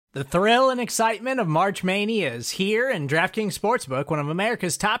The thrill and excitement of March Mania is here, and DraftKings Sportsbook, one of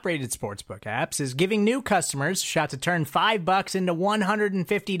America's top-rated sportsbook apps, is giving new customers a shot to turn $5 into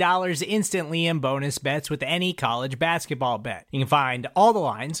 $150 instantly in bonus bets with any college basketball bet. You can find all the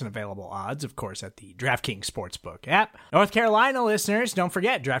lines and available odds, of course, at the DraftKings Sportsbook app. North Carolina listeners, don't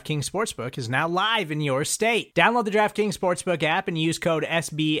forget, DraftKings Sportsbook is now live in your state. Download the DraftKings Sportsbook app and use code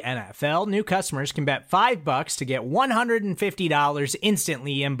SBNFL. New customers can bet $5 to get $150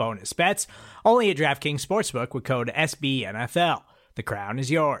 instantly in bonus bets, only at DraftKings Sportsbook with code SBNFL. The crown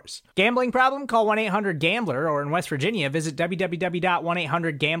is yours. Gambling problem? Call 1-800-GAMBLER, or in West Virginia, visit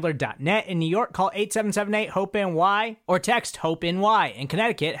www.1800gambler.net. In New York, call 877-8-HOPE-NY or text HOPE-NY. In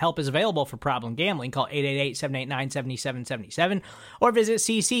Connecticut, help is available for problem gambling. Call 888-789-7777 or visit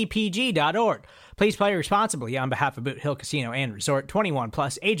ccpg.org. Please play responsibly on behalf of Boot Hill Casino and Resort. 21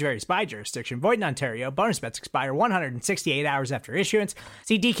 plus, age varies by jurisdiction. Void in Ontario. Bonus bets expire 168 hours after issuance.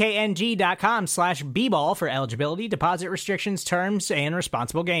 See dkng.com/bball for eligibility, deposit restrictions, terms, and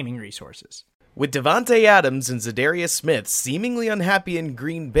responsible gaming resources. With Davante Adams and Zadarius Smith seemingly unhappy in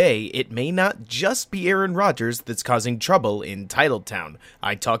Green Bay, it may not just be Aaron Rodgers that's causing trouble in Titletown.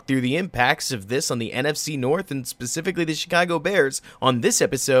 I talked through the impacts of this on the NFC North and specifically the Chicago Bears on this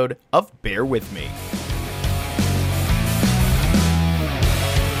episode of Bear With Me.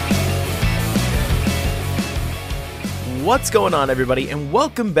 What's going on, everybody, and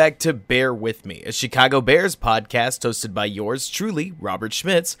welcome back to Bear With Me, a Chicago Bears podcast hosted by yours truly, Robert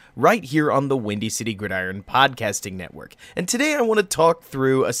Schmitz, right here on the Windy City Gridiron Podcasting Network. And today I want to talk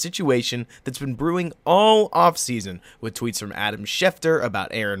through a situation that's been brewing all offseason with tweets from Adam Schefter about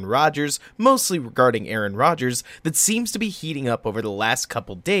Aaron Rodgers, mostly regarding Aaron Rodgers, that seems to be heating up over the last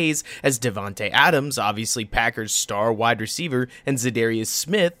couple days as Davante Adams, obviously Packers' star wide receiver, and Zadarius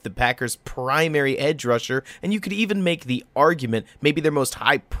Smith, the Packers' primary edge rusher, and you could even make the argument, maybe their most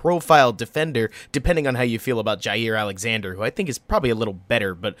high-profile defender, depending on how you feel about Jair Alexander, who I think is probably a little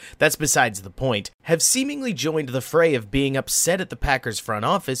better, but that's besides the point, have seemingly joined the fray of being upset at the Packers front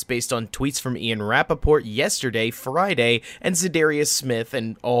office based on tweets from Ian Rappaport yesterday, Friday, and Zadarius Smith,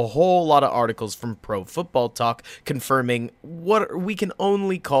 and a whole lot of articles from Pro Football Talk confirming what we can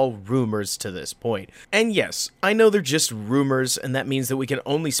only call rumors to this point. And yes, I know they're just rumors, and that means that we can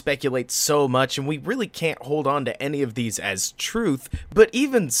only speculate so much, and we really can't hold on to any of these as truth, but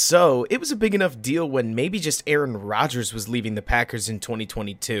even so, it was a big enough deal when maybe just Aaron Rodgers was leaving the Packers in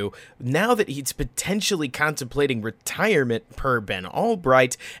 2022. Now that he's potentially contemplating retirement per Ben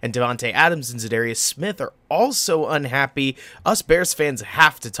Albright, and Davante Adams and Zadarius Smith are also unhappy, us Bears fans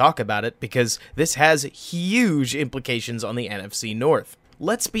have to talk about it because this has huge implications on the NFC North.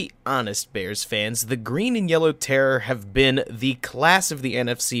 Let's be honest, Bears fans, the green and yellow terror have been the class of the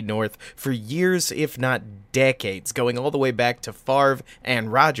NFC North for years, if not decades, going all the way back to Favre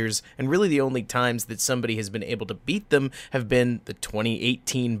and Rodgers, and really the only times that somebody has been able to beat them have been the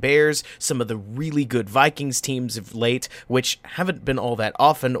 2018 Bears, some of the really good Vikings teams of late, which haven't been all that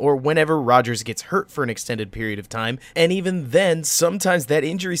often, or whenever Rodgers gets hurt for an extended period of time, and even then, sometimes that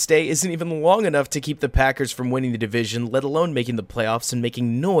injury stay isn't even long enough to keep the Packers from winning the division, let alone making the playoffs and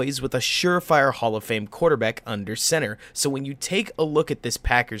making noise with a surefire Hall of Fame quarterback under center. So when you take a look at this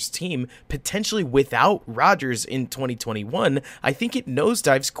Packers team, potentially without Rodgers in 2021, I think it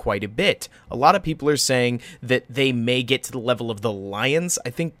nosedives quite a bit. A lot of people are saying that they may get to the level of the Lions. I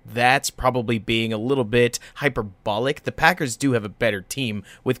think that's probably being a little bit hyperbolic. The Packers do have a better team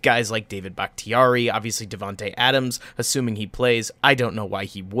with guys like David Bakhtiari, obviously Davante Adams, assuming he plays. I don't know why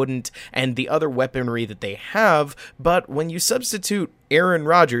he wouldn't, and the other weaponry that they have, but when you substitute Aaron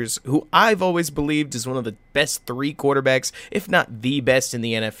Rodgers, who I've always believed is one of the best three quarterbacks, if not the best in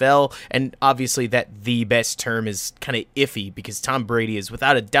the NFL, and obviously that the best term is kind of iffy because Tom Brady is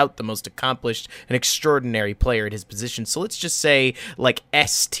without a doubt the most accomplished and extraordinary player at his position, so let's just say like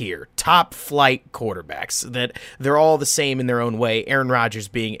S tier, top flight quarterbacks, that they're all the same in their own way, Aaron Rodgers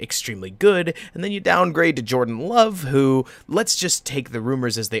being extremely good, and then you downgrade to Jordan Love, who, let's just take the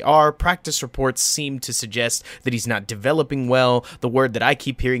rumors as they are, practice reports seem to suggest that he's not developing well, the word that I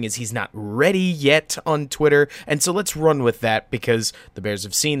keep hearing is he's not ready yet on Twitter, and so let's run with that because the Bears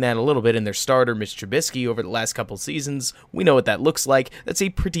have seen that a little bit in their starter, Mitch Trubisky, over the last couple seasons. We know what that looks like. That's a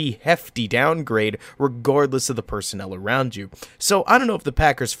pretty hefty downgrade regardless of the personnel around you. So I don't know if the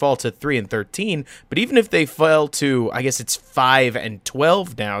Packers fall to 3-13, but even if they fell to, I guess it's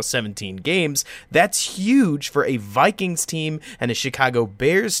 5-12 now, 17 games, that's huge for a Vikings team and a Chicago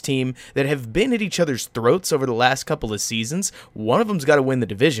Bears team that have been at each other's throats over the last couple of seasons. One of them's got to win the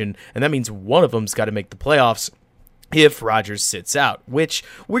division, and that means one of them's got to make the playoffs. if Rodgers sits out, which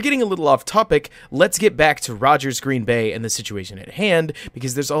we're getting a little off topic. Let's get back to Rodgers, Green Bay, and the situation at hand,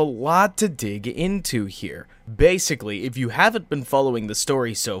 because there's a lot to dig into here. Basically, if you haven't been following the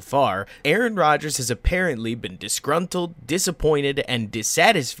story so far, Aaron Rodgers has apparently been disgruntled, disappointed, and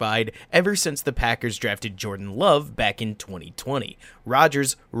dissatisfied ever since the Packers drafted Jordan Love back in 2020.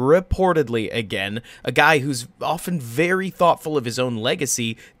 Rodgers, reportedly again, a guy who's often very thoughtful of his own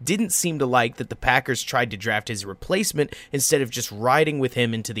legacy, didn't seem to like that the Packers tried to draft his replacement instead of just riding with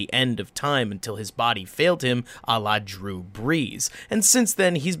him into the end of time until his body failed him, a la Drew Brees. And since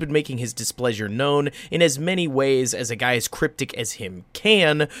then, he's been making his displeasure known in as many ways as a guy as cryptic as him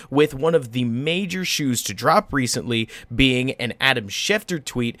can, with one of the major shoes to drop recently being an Adam Schefter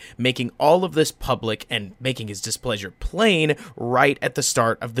tweet making all of this public and making his displeasure plain right at the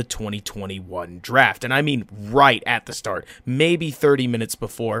start of the 2021 draft. And I mean right at the start, maybe 30 minutes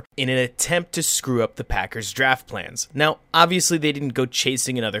before, in an attempt to screw up the Packers' draft plans. Now, obviously they didn't go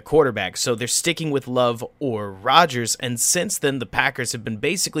chasing another quarterback, so they're sticking with Love or Rodgers, and since then the Packers have been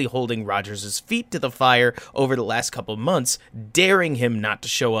basically holding Rodgers' feet to the fire over the last couple months, daring him not to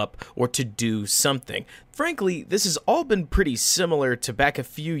show up or to do something. Frankly, this has all been pretty similar to back a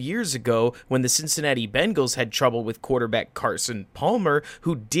few years ago when the Cincinnati Bengals had trouble with quarterback Carson Palmer,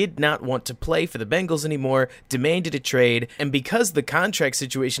 who did not want to play for the Bengals anymore, demanded a trade, and because the contract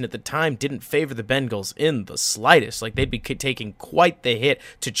situation at the time didn't favor the Bengals in the slightest, like they'd be taking quite the hit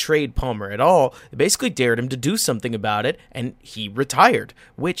to trade Palmer at all, they basically dared him to do something about it, and he retired,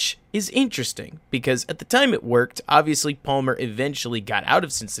 which is interesting, because at the time it worked. Obviously, Palmer eventually got out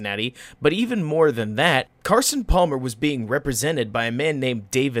of Cincinnati, but even more than that, Carson Palmer was being represented by a man named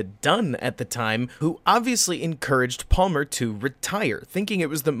David Dunn at the time, who obviously encouraged Palmer to retire, thinking it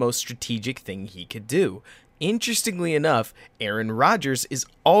was the most strategic thing he could do. Interestingly enough, Aaron Rodgers is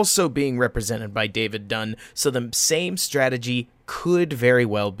also being represented by David Dunn, so the same strategy could very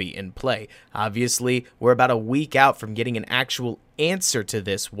well be in play. Obviously, we're about a week out from getting an actual answer to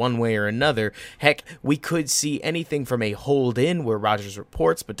this one way or another. Heck, we could see anything from a hold-in where Rodgers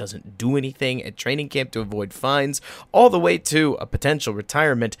reports but doesn't do anything at training camp to avoid fines, all the way to a potential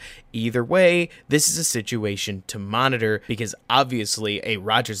retirement. Either way, this is a situation to monitor, because obviously a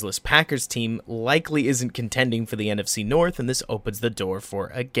Rodgers-less Packers team likely isn't contending for the NFC North, and this opens the door for,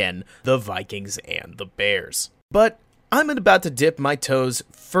 again, the Vikings and the Bears. But I'm about to dip my toes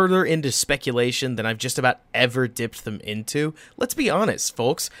further into speculation than I've just about ever dipped them into. Let's be honest,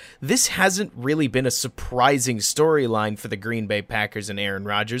 folks. This hasn't really been a surprising storyline for the Green Bay Packers and Aaron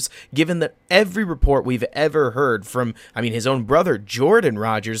Rodgers, given that every report we've ever heard from, his own brother, Jordan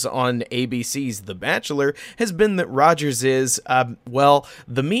Rodgers, on ABC's The Bachelor, has been that Rodgers is,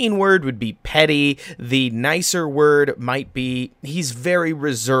 the mean word would be petty. The nicer word might be he's very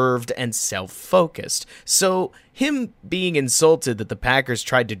reserved and self-focused. So him being insulted that the Packers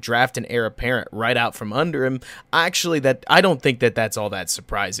tried to draft an heir apparent right out from under him, I don't think that that's all that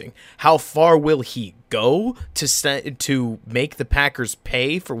surprising. How far will he go to make the Packers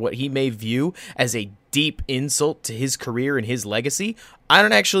pay for what he may view as a deep insult to his career and his legacy? I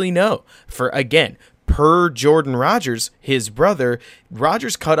don't actually know. Per Jordan Rodgers, his brother,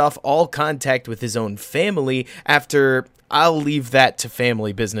 Rodgers cut off all contact with his own family after... I'll leave that to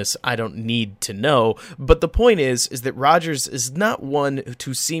family business. I don't need to know. But the point is that Rodgers is not one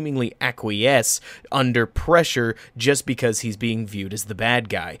to seemingly acquiesce under pressure just because he's being viewed as the bad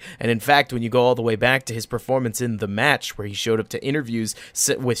guy. And in fact, when you go all the way back to his performance in The Match, where he showed up to interviews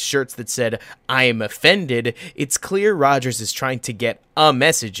with shirts that said, "I am offended," it's clear Rodgers is trying to get a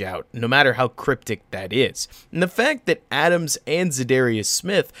message out, no matter how cryptic that is. And the fact that Adams and Zadarius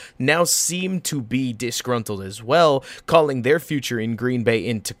Smith now seem to be disgruntled as well, calling their future in Green Bay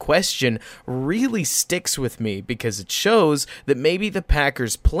into question, really sticks with me, because it shows that maybe the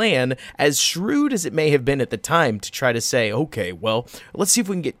Packers' plan, as shrewd as it may have been at the time, to try to say, okay, well, let's see if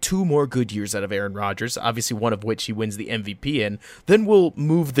we can get 2 more good years out of Aaron Rodgers, obviously one of which he wins the MVP in, then we'll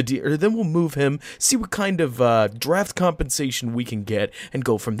move him, see what kind of draft compensation we can get, and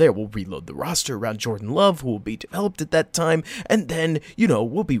go from there. We'll reload the roster around Jordan Love, who will be developed at that time, and then,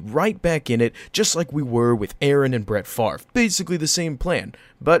 we'll be right back in it, just like we were with Aaron and Brett Favre. Basically the same plan.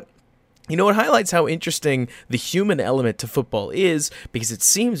 But it highlights how interesting the human element to football is, because it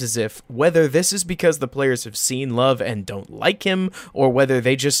seems as if, whether this is because the players have seen Love and don't like him, or whether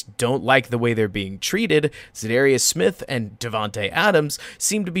they just don't like the way they're being treated, Zadarius Smith and Davante Adams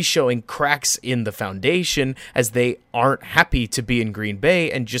seem to be showing cracks in the foundation, as they aren't happy to be in Green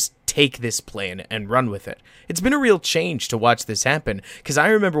Bay and just take this plan and run with it. It's been a real change to watch this happen, because I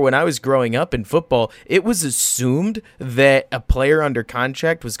remember when I was growing up in football, it was assumed that a player under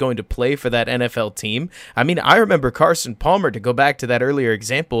contract was going to play for that NFL team. I mean, I remember Carson Palmer, to go back to that earlier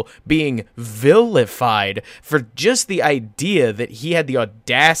example, being vilified for just the idea that he had the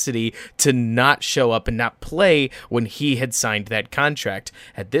audacity to not show up and not play when he had signed that contract.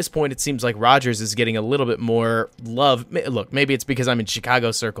 At this point, it seems like Rodgers is getting a little bit more love. Look, maybe it's because I'm in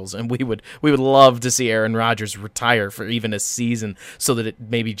Chicago circles, and we would love to see Aaron Rodgers retire for even a season, so that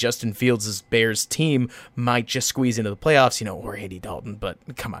maybe Justin Fields' Bears team might just squeeze into the playoffs, or Andy Dalton. But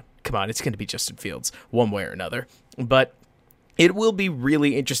come on, it's going to be Justin Fields one way or another. But it will be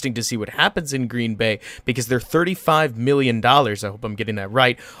really interesting to see what happens in Green Bay, because they're $35 million, I hope I'm getting that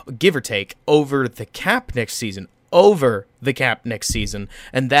right, give or take, over the cap next season.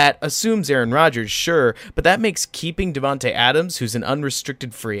 And that assumes Aaron Rodgers, sure, but that makes keeping Davante Adams, who's an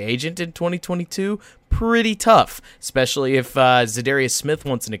unrestricted free agent in 2022, pretty tough, especially if Zadarius Smith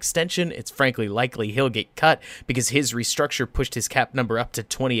wants an extension. It's frankly likely he'll get cut, because his restructure pushed his cap number up to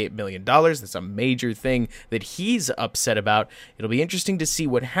 $28 million. That's a major thing that he's upset about. It'll be interesting to see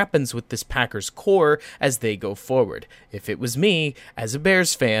what happens with this Packers core as they go forward. If it was me, as a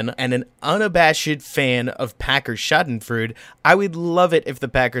Bears fan and an unabashed fan of Packers Schadenfreude, I would love it if the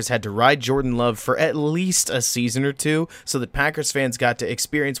Packers had to ride Jordan Love for at least a season or two, so that Packers fans got to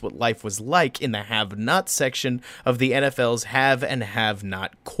experience what life was like in the have-not section of the NFL's have and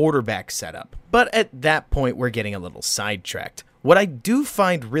have-not quarterback setup. But at that point, we're getting a little sidetracked. What I do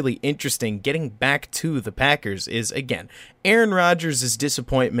find really interesting, getting back to the Packers, is, again, Aaron Rodgers'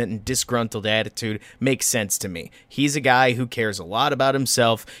 disappointment and disgruntled attitude makes sense to me. He's a guy who cares a lot about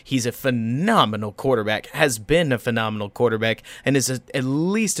himself. He's a phenomenal quarterback, has been a phenomenal quarterback, and is at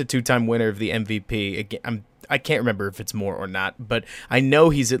least a two-time winner of the MVP. Again, I can't remember if it's more or not, but I know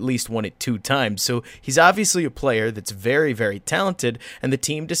he's at least won it 2 times. So he's obviously a player that's very, very talented, and the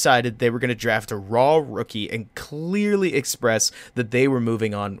team decided they were going to draft a raw rookie and clearly express that they were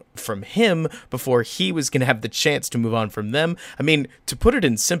moving on from him before he was going to have the chance to move on from them. I mean, to put it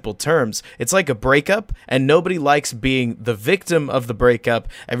in simple terms, it's like a breakup, and nobody likes being the victim of the breakup.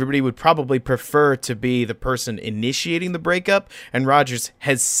 Everybody would probably prefer to be the person initiating the breakup, and Rodgers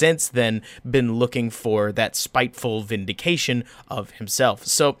has since then been looking for that spiteful vindication of himself.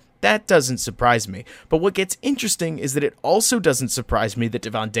 So that doesn't surprise me. But what gets interesting is that it also doesn't surprise me that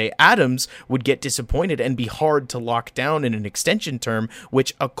Davante Adams would get disappointed and be hard to lock down in an extension term,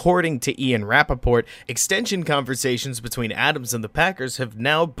 which, according to Ian Rappaport, extension conversations between Adams and the Packers have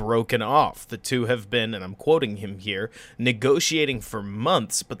now broken off. The two have been, and I'm quoting him here, negotiating for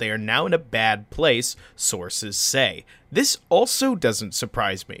months, but they are now in a bad place, sources say. This also doesn't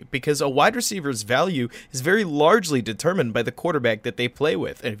surprise me, because a wide receiver's value is very largely determined by the quarterback that they play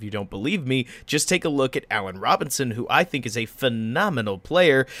with. And if you don't believe me, just take a look at Allen Robinson, who I think is a phenomenal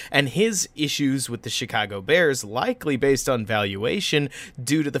player, and his issues with the Chicago Bears likely based on valuation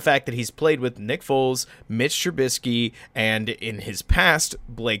due to the fact that he's played with Nick Foles, Mitch Trubisky, and in his past,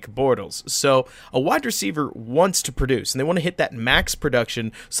 Blake Bortles. So a wide receiver wants to produce, and they want to hit that max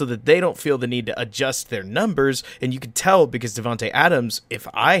production so that they don't feel the need to adjust their numbers, and you can tell because Davante Adams, if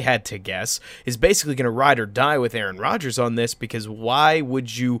I had to guess, is basically going to ride or die with Aaron Rodgers on this, because why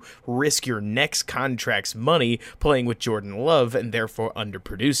would you risk your next contract's money playing with Jordan Love and therefore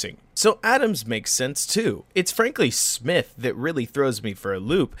underproducing? So Adams makes sense too. It's frankly Smith that really throws me for a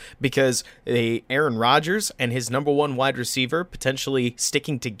loop, because Aaron Rodgers and his number one wide receiver potentially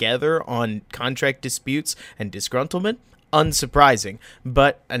sticking together on contract disputes and disgruntlement, unsurprising,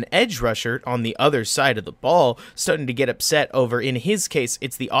 but an edge rusher on the other side of the ball starting to get upset over, in his case,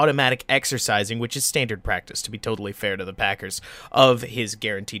 it's the automatic exercising, which is standard practice, to be totally fair to the Packers, of his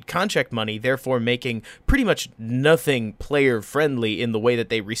guaranteed contract money, therefore making pretty much nothing player-friendly in the way that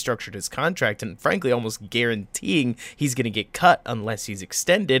they restructured his contract, and frankly almost guaranteeing he's going to get cut unless he's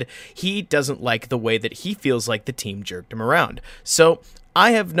extended. He doesn't like the way that he feels like the team jerked him around. So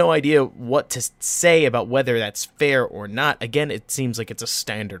I have no idea what to say about whether that's fair or not. Again, it seems like it's a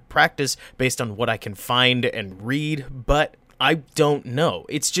standard practice based on what I can find and read, but I don't know.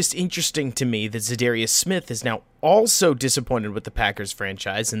 It's just interesting to me that Zadarius Smith is now also disappointed with the Packers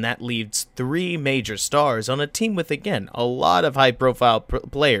franchise, and that leaves 3 major stars on a team with, again, a lot of high-profile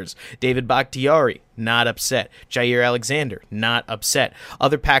players. David Bakhtiari, not upset. Jair Alexander, not upset.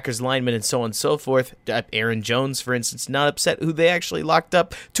 Other Packers linemen and so on and so forth. Aaron Jones, for instance, not upset, who they actually locked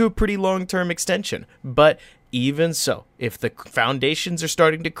up to a pretty long-term extension. But even so, if the foundations are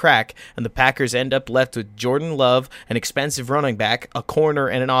starting to crack and the Packers end up left with Jordan Love, an expensive running back, a corner,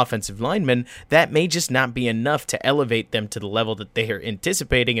 and an offensive lineman, that may just not be enough to elevate them to the level that they are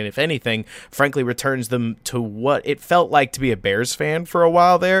anticipating, and if anything, frankly returns them to what it felt like to be a Bears fan for a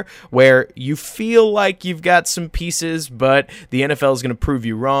while there, where you feel like you've got some pieces, but the NFL is going to prove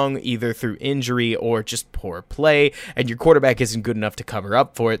you wrong, either through injury or just poor play, and your quarterback isn't good enough to cover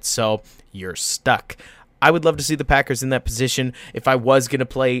up for it, so you're stuck. I would love to see the Packers in that position. If I was going to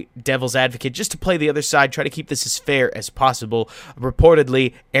play devil's advocate, just to play the other side, try to keep this as fair as possible.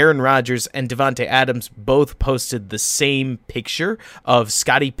 Reportedly, Aaron Rodgers and Davante Adams both posted the same picture of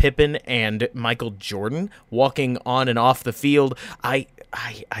Scottie Pippen and Michael Jordan walking on and off the field. I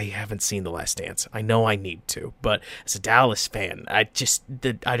haven't seen The Last Dance. I know I need to, but as a Dallas fan, I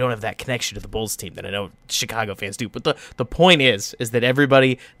don't have that connection to the Bulls team that I know Chicago fans do. But the point is that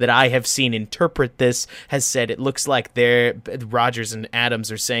everybody that I have seen interpret this has said it looks like Rodgers and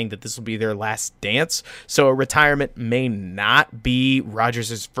Adams are saying that this will be their last dance. So a retirement may not be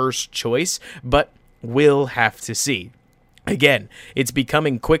Rodgers' first choice, but we'll have to see. Again, it's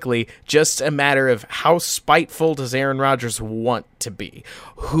becoming quickly just a matter of how spiteful does Aaron Rodgers want to be?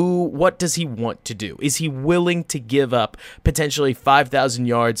 What does he want to do? Is he willing to give up potentially 5,000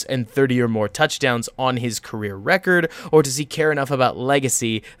 yards and 30 or more touchdowns on his career record? Or does he care enough about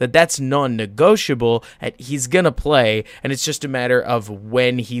legacy that that's non-negotiable and he's going to play, and it's just a matter of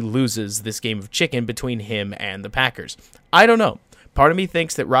when he loses this game of chicken between him and the Packers? I don't know. Part of me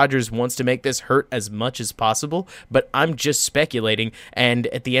thinks that Rodgers wants to make this hurt as much as possible, but I'm just speculating, and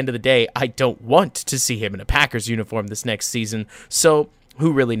at the end of the day, I don't want to see him in a Packers uniform this next season, so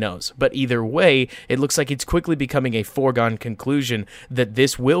who really knows? But either way, it looks like it's quickly becoming a foregone conclusion that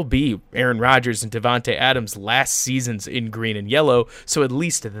this will be Aaron Rodgers and Davante Adams' last seasons in green and yellow, so at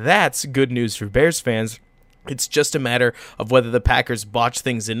least that's good news for Bears fans. It's just a matter of whether the Packers botch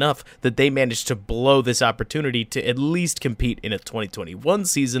things enough that they manage to blow this opportunity to at least compete in a 2021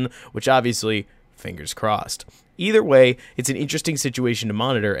 season, which obviously, fingers crossed. Either way, it's an interesting situation to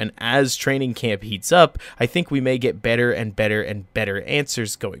monitor, and as training camp heats up, I think we may get better and better and better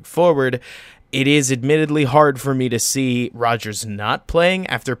answers going forward. It is admittedly hard for me to see Rodgers not playing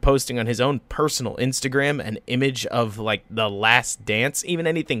after posting on his own personal Instagram an image of like The Last Dance, even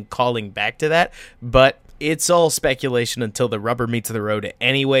anything calling back to that, but it's all speculation until the rubber meets the road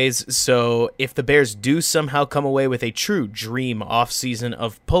anyways, so if the Bears do somehow come away with a true dream offseason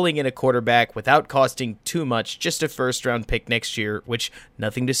of pulling in a quarterback without costing too much, just a first-round pick next year, which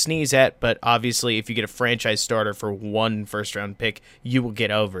nothing to sneeze at, but obviously if you get a franchise starter for one first-round pick, you will get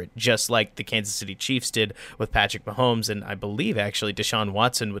over it, just like the Kansas City Chiefs did with Patrick Mahomes, and I believe actually Deshaun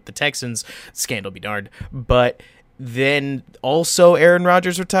Watson with the Texans. Scandal be darned, but then also Aaron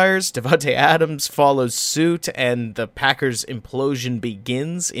Rodgers retires, Davante Adams follows suit, and the Packers implosion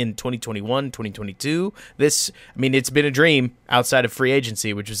begins in 2021, 2022. It's been a dream outside of free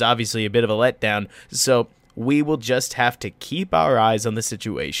agency, which was obviously a bit of a letdown. So we will just have to keep our eyes on the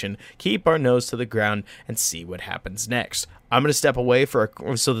situation, keep our nose to the ground, and see what happens next. I'm going to step away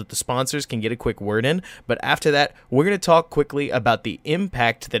so that the sponsors can get a quick word in, but after that, we're going to talk quickly about the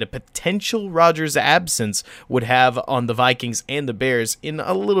impact that a potential Rodgers absence would have on the Vikings and the Bears in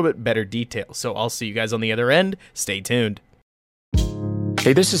a little bit better detail. So I'll see you guys on the other end. Stay tuned.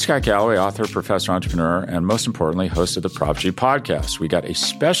 Hey, this is Scott Galloway, author, professor, entrepreneur, and most importantly, host of the Prop G podcast. We got a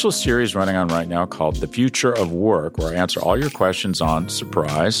special series running on right now called The Future of Work, where I answer all your questions on,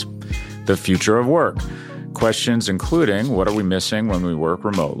 surprise, the future of work. Questions including, what are we missing when we work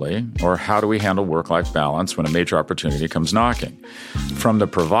remotely? Or how do we handle work-life balance when a major opportunity comes knocking? From the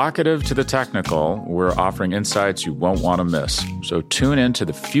provocative to the technical, we're offering insights you won't want to miss. So tune in to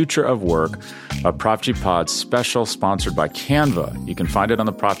The Future of Work, a Prop G Pod special sponsored by Canva. You can find it on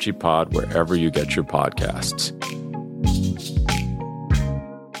the Prop G Pod wherever you get your podcasts.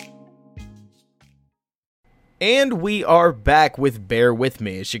 And we are back with Bear With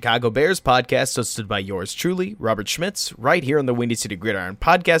Me, a Chicago Bears podcast hosted by yours truly, Robert Schmitz, right here on the Windy City Gridiron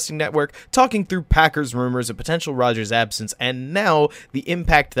Podcasting Network, talking through Packers rumors, a potential Rodgers absence, and now the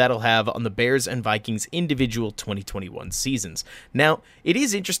impact that'll have on the Bears and Vikings' individual 2021 seasons. Now, it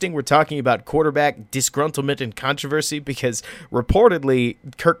is interesting we're talking about quarterback disgruntlement and controversy because reportedly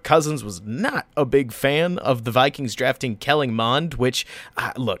Kirk Cousins was not a big fan of the Vikings drafting Kellen Mond, which,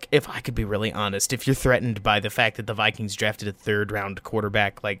 look, if I could be really honest, if you're threatened by the fact that the Vikings drafted a third-round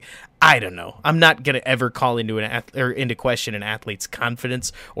quarterback, like, I don't know. I'm not going to ever call into question an athlete's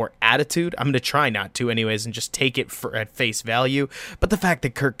confidence or attitude. I'm going to try not to anyways and just take it at face value. But the fact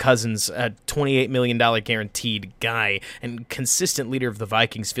that Kirk Cousins, a $28 million guaranteed guy and consistent leader of the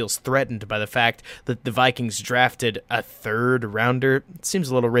Vikings, feels threatened by the fact that the Vikings drafted a third rounder seems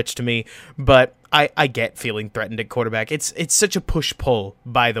a little rich to me, but I get feeling threatened at quarterback. It's such a push-pull,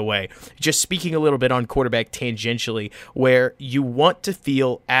 by the way. Just speaking a little bit on quarterback tangentially, where you want to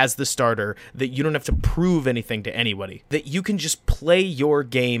feel as the starter that you don't have to prove anything to anybody, that you can just play your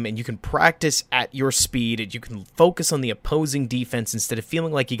game and you can practice at your speed and you can focus on the opposing defense instead of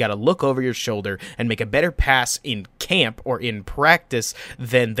feeling like you got to look over your shoulder and make a better pass in camp or in practice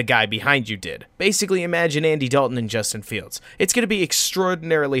than the guy behind you did. Basically, imagine Andy Dalton and Justin Fields. It's going to be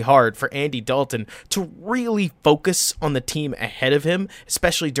extraordinarily hard for Andy Dalton to really focus on the team ahead of him,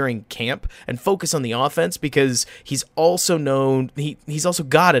 especially during camp, and focus on the offense because he's also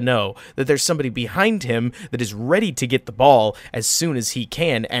got to know that there's somebody behind him that is ready to get the ball as soon as he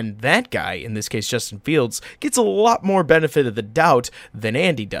can, and that guy, in this case Justin Fields, gets a lot more benefit of the doubt than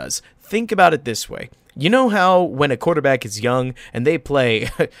Andy does. Think about it this way. You know how when a quarterback is young and they play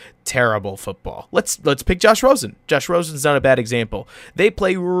terrible football? Let's pick Josh Rosen. Josh Rosen's not a bad example. They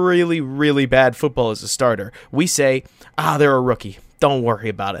play really, really bad football as a starter. We say, they're a rookie. Don't worry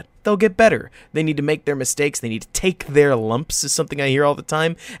about it. They'll get better. They need to make their mistakes. They need to take their lumps, is something I hear all the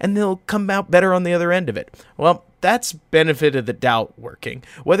time, and they'll come out better on the other end of it. Well, that's benefit of the doubt working.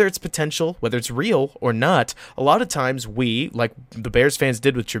 Whether it's potential, whether it's real or not, a lot of times we, like the Bears fans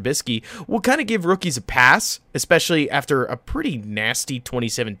did with Trubisky, will kind of give rookies a pass, especially after a pretty nasty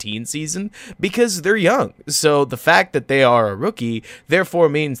 2017 season, because they're young. So the fact that they are a rookie, therefore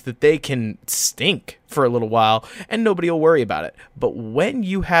means that they can stink for a little while and nobody will worry about it. But when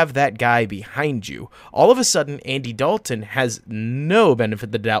you have that guy behind you, all of a sudden Andy Dalton has no benefit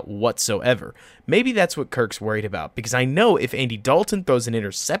of the doubt whatsoever. Maybe that's what Kirk's worried about, because I know if Andy Dalton throws an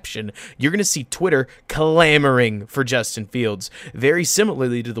interception, you're going to see Twitter clamoring for Justin Fields. Very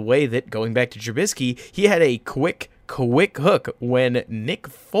similarly to the way that, going back to Trubisky, he had a quick hook when Nick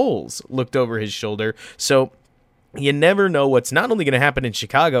Foles looked over his shoulder. So you never know what's not only going to happen in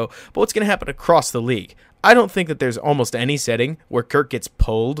Chicago, but what's going to happen across the league. I don't think that there's almost any setting where Kirk gets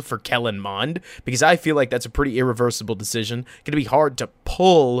pulled for Kellen Mond, because I feel like that's a pretty irreversible decision. Going to be hard to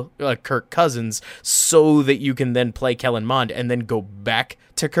pull Kirk Cousins so that you can then play Kellen Mond and then go back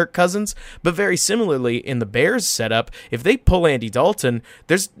to Kirk Cousins. But very similarly, in the Bears setup, if they pull Andy Dalton,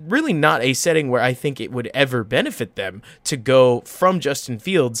 there's really not a setting where I think it would ever benefit them to go from Justin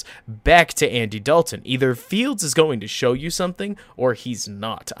Fields back to Andy Dalton. Either Fields is going to show you something or he's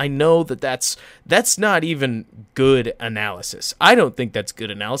not. I know that that's not even good analysis. I don't think that's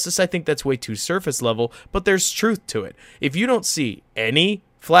good analysis. I think that's way too surface level, but there's truth to it. If you don't see any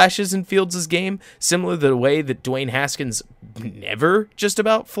flashes in Fields' game, similar to the way that Dwayne Haskins never just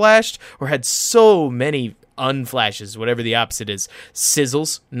about flashed or had so many unflashes, whatever the opposite is,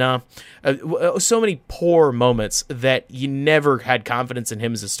 sizzles, so many poor moments that you never had confidence in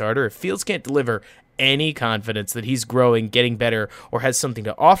him as a starter. If Fields can't deliver any confidence that he's growing, getting better, or has something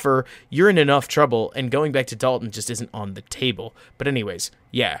to offer, you're in enough trouble, and going back to Dalton just isn't on the table. But anyways,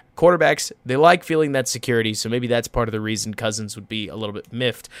 yeah, quarterbacks, they like feeling that security, so maybe that's part of the reason Cousins would be a little bit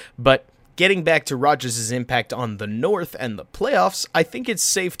miffed. But getting back to Rodgers' impact on the North and the playoffs, I think it's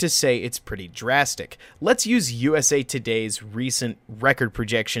safe to say it's pretty drastic. Let's use USA Today's recent record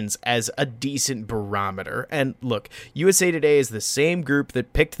projections as a decent barometer. And look, USA Today is the same group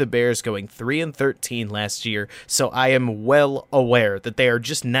that picked the Bears going 3-13 last year, so I am well aware that they are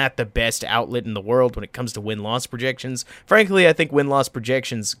just not the best outlet in the world when it comes to win-loss projections. Frankly, I think win-loss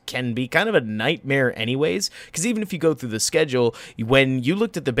projections can be kind of a nightmare anyways, because even if you go through the schedule, when you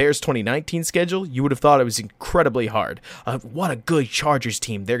looked at the Bears 2019 schedule, you would have thought it was incredibly hard. What a good Chargers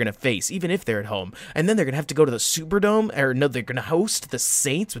team they're going to face, even if they're at home. And then they're going to have to go to the Superdome, or no, they're going to host the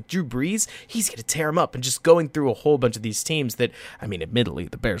Saints with Drew Brees. He's going to tear them up, and just going through a whole bunch of these teams that, I mean, admittedly,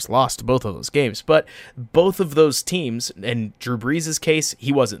 the Bears lost both of those games, but both of those teams, in Drew Brees' case,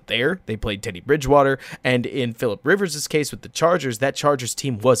 he wasn't there. They played Teddy Bridgewater, and in Phillip Rivers' case with the Chargers, that Chargers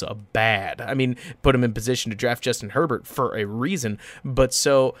team was bad. I mean, put him in position to draft Justin Herbert for a reason, but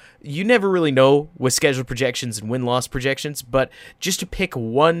so you never really know with scheduled projections and win-loss projections, but just to pick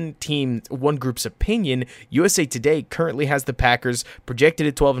one team, one group's opinion, USA Today currently has the Packers projected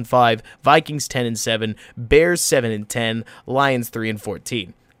at 12-5, Vikings 10-7, Bears 7-10, Lions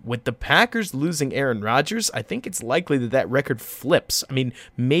 3-14. with the Packers losing Aaron Rodgers, I think it's likely that record flips. I mean,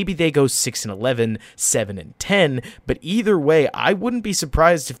 maybe they go 6-11, 7-10, but either way, I wouldn't be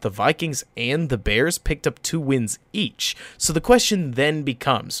surprised if the Vikings and the Bears picked up 2 wins each. So the question then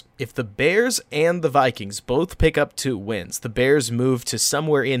becomes, if the Bears and the Vikings both pick up 2 wins, the Bears move to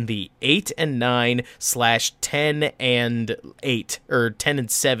somewhere in the 8-9/10-8 or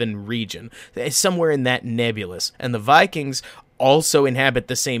 10-7 region, somewhere in that nebulous, and the Vikings also inhabit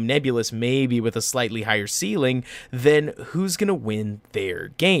the same nebulous, maybe with a slightly higher ceiling, then who's going to win their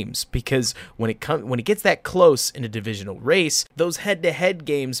games? Because when it gets that close in a divisional race, those head-to-head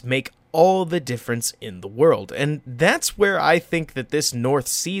games make all the difference in the world. And that's where I think that this North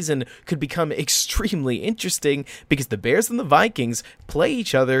season could become extremely interesting, because the Bears and the Vikings play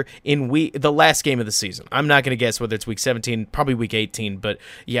each other in the last game of the season. I'm not going to guess whether it's week 17, probably week 18, but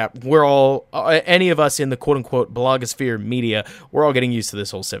yeah, we're all, any of us in the quote-unquote blogosphere media, we're all getting used to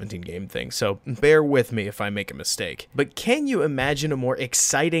this whole 17-game thing, so bear with me if I make a mistake. But can you imagine a more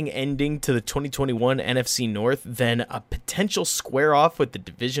exciting ending to the 2021 NFC North than a potential square-off with the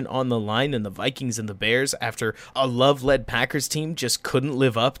division on the line and the Vikings and the Bears after a love-led Packers team just couldn't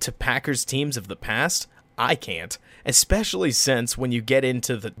live up to Packers teams of the past? I can't. Especially since when you get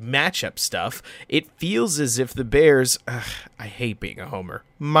into the matchup stuff, it feels as if the Bears, I hate being a homer,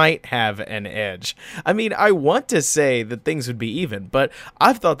 might have an edge. I mean, I want to say that things would be even, but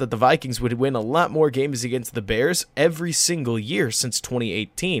I've thought that the Vikings would win a lot more games against the Bears every single year since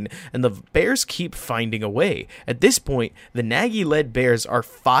 2018, and the Bears keep finding a way. At this point, the Nagy-led Bears are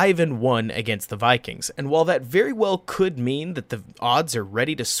 5-1 against the Vikings, and while that very well could mean that the odds are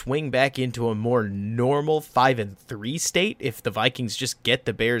ready to swing back into a more normal 5-3 state if the Vikings just get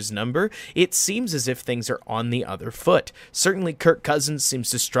the Bears number, it seems as if things are on the other foot. Certainly Kirk Cousins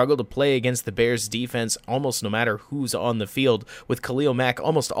seems to struggle to play against the Bears defense almost no matter who's on the field, with Khalil Mack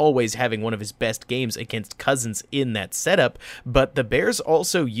almost always having one of his best games against Cousins in that setup. But the Bears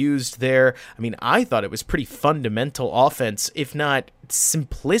also used I thought it was pretty fundamental offense, if not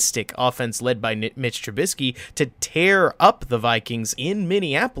simplistic offense led by Mitch Trubisky, to tear up the Vikings in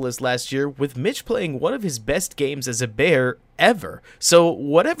Minneapolis last year, with Mitch playing one of his best games as a Bear ever. So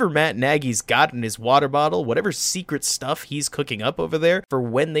whatever Matt Nagy's got in his water bottle, whatever secret stuff he's cooking up over there for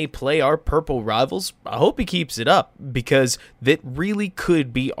when they play our purple rivals, I hope he keeps it up, because that really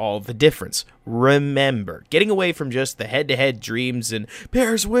could be all the difference. Remember, getting away from just the head-to-head dreams and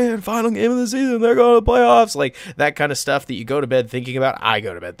Bears win, final game of the season, they're going to the playoffs, like that kind of stuff that you go to bed thinking about. I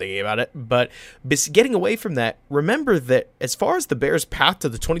go to bed thinking about it. But getting away from that, remember that as far as the Bears' path to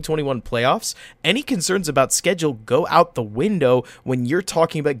the 2021 playoffs, any concerns about schedule go out the window when you're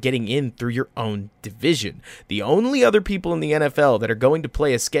talking about getting in through your own division. The only other people in the NFL that are going to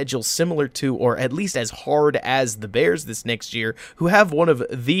play a schedule similar to, or at least as hard as, the Bears this next year, who have one of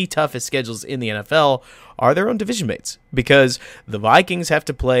the toughest schedules in the NFL, are their own division mates, because the Vikings have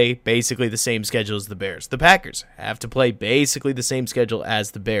to play basically the same schedule as the Bears. The Packers have to play basically the same schedule as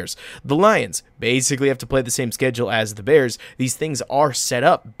the Bears. The Lions basically have to play the same schedule as the Bears. These things are set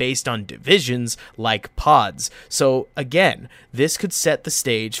up based on divisions like pods. So again, this could set the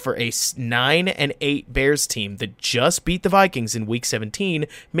stage for a 9-8 Bears team that just beat the Vikings in week 17,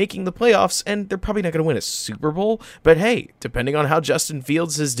 making the playoffs, and they're probably not going to win a Super Bowl, but hey, depending on how Justin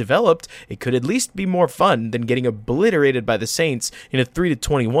Fields has developed, it could at least be more fun than getting obliterated by the Saints in a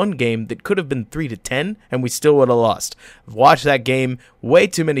 3-21 game that could have been 3-10, and we still would have lost. I've watched that game way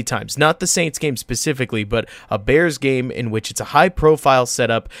too many times. Not the Saints game specifically, but a Bears game in which it's a high-profile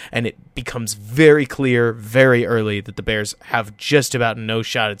setup, and it becomes very clear very early that the Bears have just about no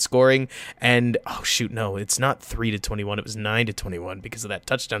shot at scoring. And no, it's not 3-21, it was 9-21 because of that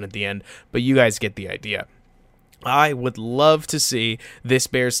touchdown at the end, but you guys get the idea. I would love to see this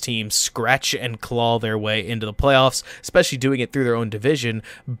Bears team scratch and claw their way into the playoffs, especially doing it through their own division.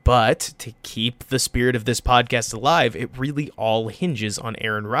 But to keep the spirit of this podcast alive, it really all hinges on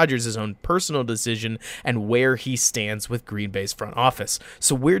Aaron Rodgers' own personal decision and where he stands with Green Bay's front office.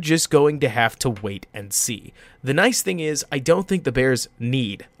 So we're just going to have to wait and see. The nice thing is, I don't think the Bears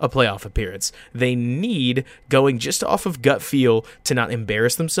need a playoff appearance. They need going just off of gut feel to not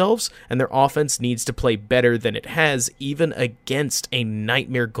embarrass themselves, and their offense needs to play better than it has, even against a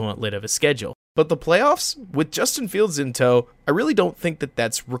nightmare gauntlet of a schedule. But the playoffs, with Justin Fields in tow, I really don't think that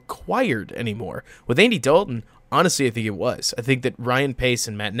that's required anymore. With Andy Dalton Honestly, I think it was. I think that Ryan Pace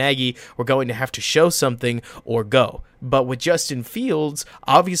and Matt Nagy were going to have to show something or go. But with Justin Fields,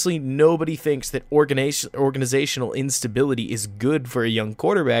 obviously nobody thinks that organizational instability is good for a young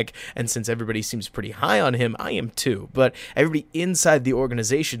quarterback, and since everybody seems pretty high on him, I am too. But everybody inside the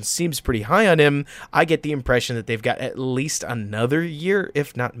organization seems pretty high on him. I get the impression that they've got at least another year,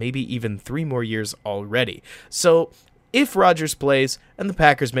 if not maybe even 3 more years already. So if Rodgers plays and the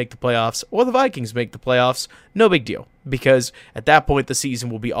Packers make the playoffs or the Vikings make the playoffs, no big deal. Because at that point, the season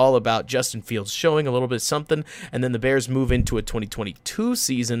will be all about Justin Fields showing a little bit of something, and then the Bears move into a 2022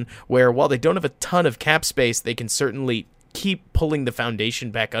 season where, while they don't have a ton of cap space, they can certainly keep pulling the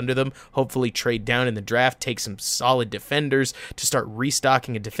foundation back under them, hopefully trade down in the draft, take some solid defenders to start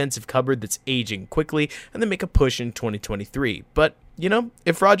restocking a defensive cupboard that's aging quickly, and then make a push in 2023. But you know,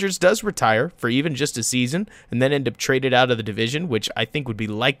 if Rodgers does retire for even just a season and then end up traded out of the division, which I think would be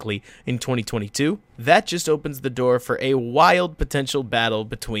likely in 2022, that just opens the door for a wild potential battle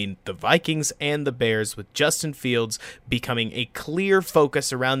between the Vikings and the Bears, with Justin Fields becoming a clear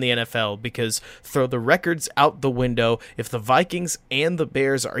focus around the NFL. Because throw the records out the window, if the Vikings and the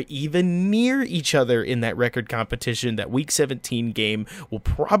Bears are even near each other in that record competition, that Week 17 game will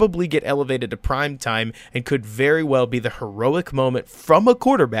probably get elevated to prime time and could very well be the heroic moment from a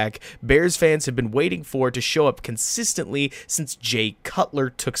quarterback Bears fans have been waiting for to show up consistently since Jay Cutler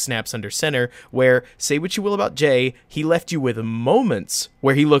took snaps under center, where, say what you will about Jay, he left you with moments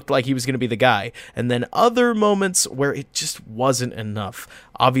where he looked like he was going to be the guy, and then other moments where it just wasn't enough.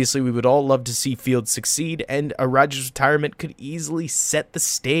 Obviously, we would all love to see Fields succeed, and a Rodgers retirement could easily set the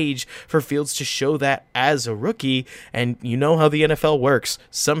stage for Fields to show that as a rookie, and you know how the NFL works.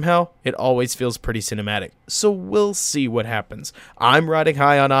 Somehow, it always feels pretty cinematic. So we'll see what happens. I'm riding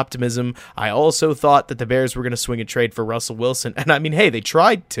high on optimism. I also thought that the Bears were going to swing a trade for Russell Wilson, and I mean, hey, they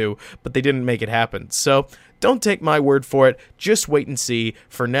tried to, but they didn't make it happen. So don't take my word for it. Just wait and see.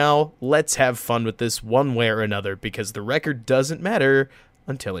 For now, let's have fun with this one way or another, because the record doesn't matter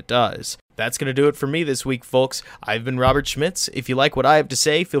until it does. That's going to do it for me this week, folks. I've been Robert Schmitz. If you like what I have to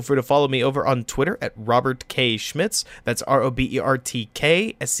say, feel free to follow me over on Twitter at Robert K. Schmitz. That's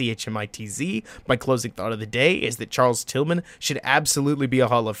RobertKSchmitz. My closing thought of the day is that Charles Tillman should absolutely be a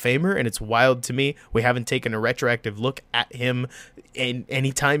Hall of Famer, and it's wild to me we haven't taken a retroactive look at him in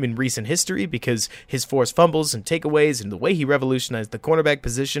any time in recent history, because his forced fumbles and takeaways and the way he revolutionized the cornerback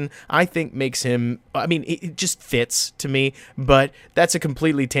position, I think makes him, I mean, it just fits to me, but that's a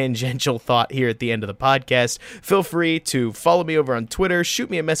completely tangential thought here at the end of the podcast. Feel free to follow me over on Twitter, shoot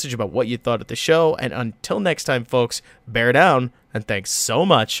me a message about what you thought of the show, and until next time, folks, bear down, and thanks so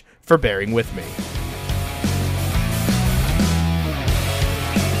much for bearing with me.